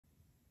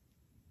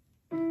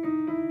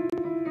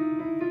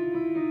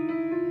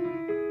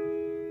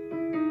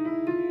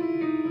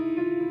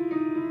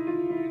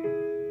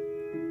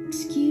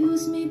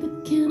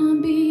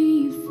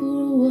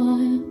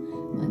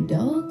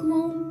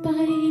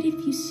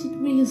sit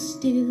real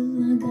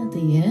still. I got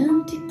the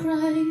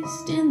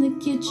Antichrist in the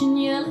kitchen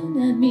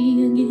yelling at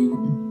me again.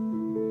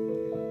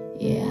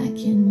 Yeah, I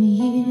can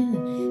hear,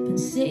 been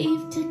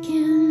saved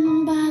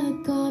again by the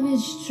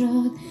garbage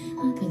truck.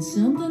 I got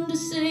something to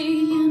say,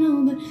 you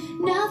know, but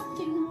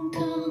nothing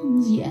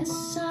comes.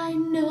 Yes, I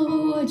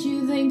know what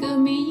you think of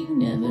me, you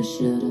never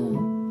shut up.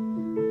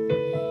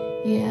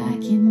 Yeah, I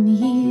can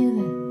hear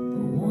that,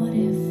 but what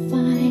if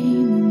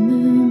I'm a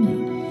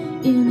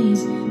mermaid in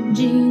these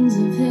jeans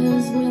of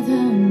his with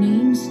her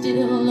name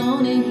still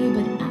on it?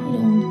 But I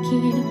don't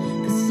care,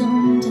 'cause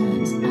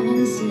sometimes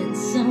I said,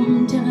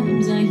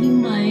 sometimes I hear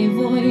my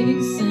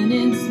voice, and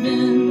it's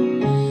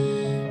been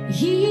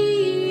here,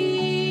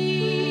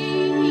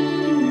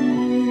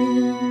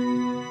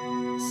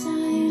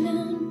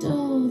 silent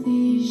all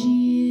these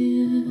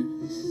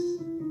years.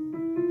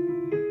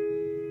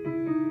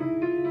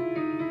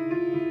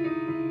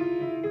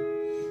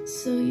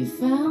 So you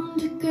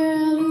found a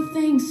girl who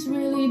thinks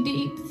really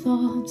deep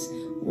thoughts.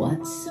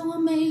 What's so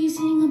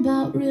amazing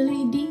about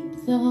really deep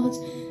thoughts?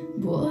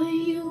 Boy,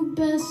 you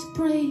best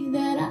pray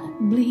that I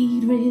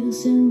bleed real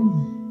soon.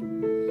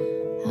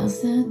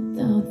 How's that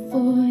thought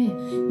for you?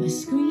 My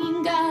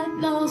screen got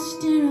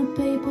lost in a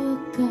paper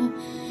cup.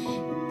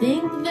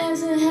 Think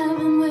there's a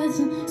heaven where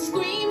some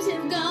screams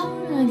have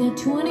gone. I got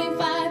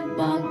 25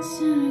 bucks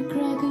and a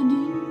cracker. Do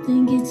you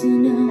think it's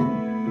enough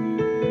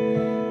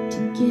to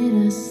get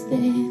us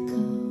there?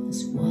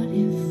 'Cause what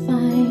if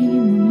I'm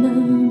a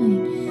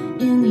mermaid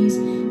in these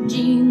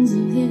jeans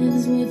of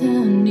his with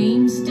her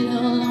name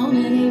still on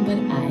it? Hey,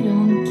 but I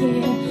don't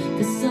care,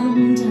 'cause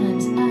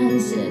sometimes I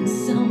said,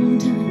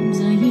 sometimes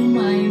I hear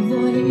my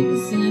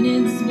voice, and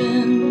it's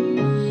been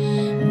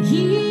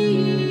here,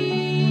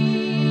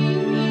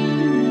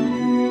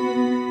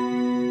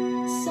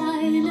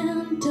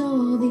 silent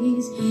all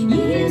these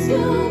years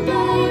go by.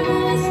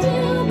 Will I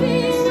still be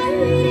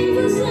waiting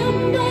for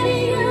somebody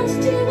else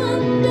to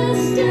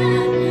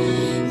understand?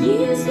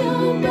 Years go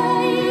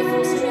by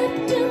from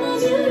stripped to my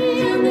beauty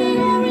and the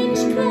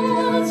orange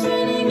clouds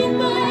raining in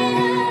my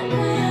head.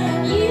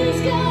 Years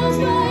goes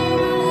by,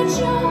 will I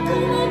choke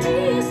on my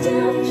tears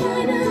till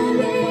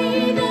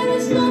finally there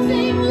is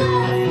nothing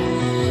left?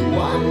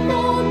 One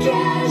more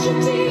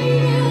casualty,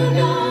 you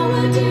know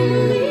we're too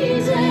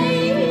easy,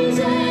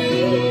 easy,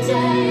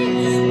 easy.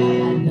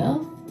 Well, I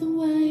love the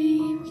way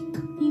we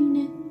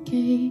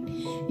communicate.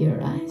 Your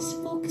eyes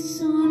focus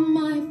on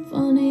my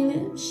funny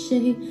lip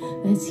shape.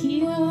 Let's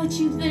hear what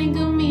you think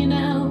of me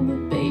now,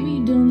 but baby,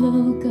 don't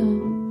look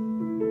up.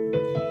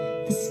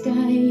 The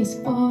sky is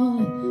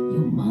falling,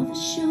 your mother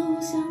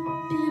shows up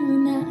in a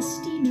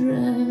nasty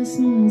dress,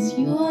 and it's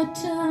your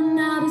turn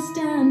now to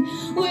stand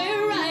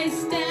where I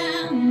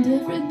stand.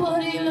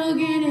 Everybody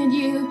looking at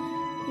you,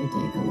 you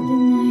take hold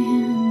of my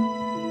hand.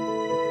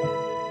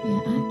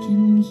 Yeah, I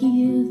can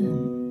hear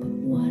them, but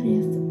what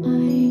if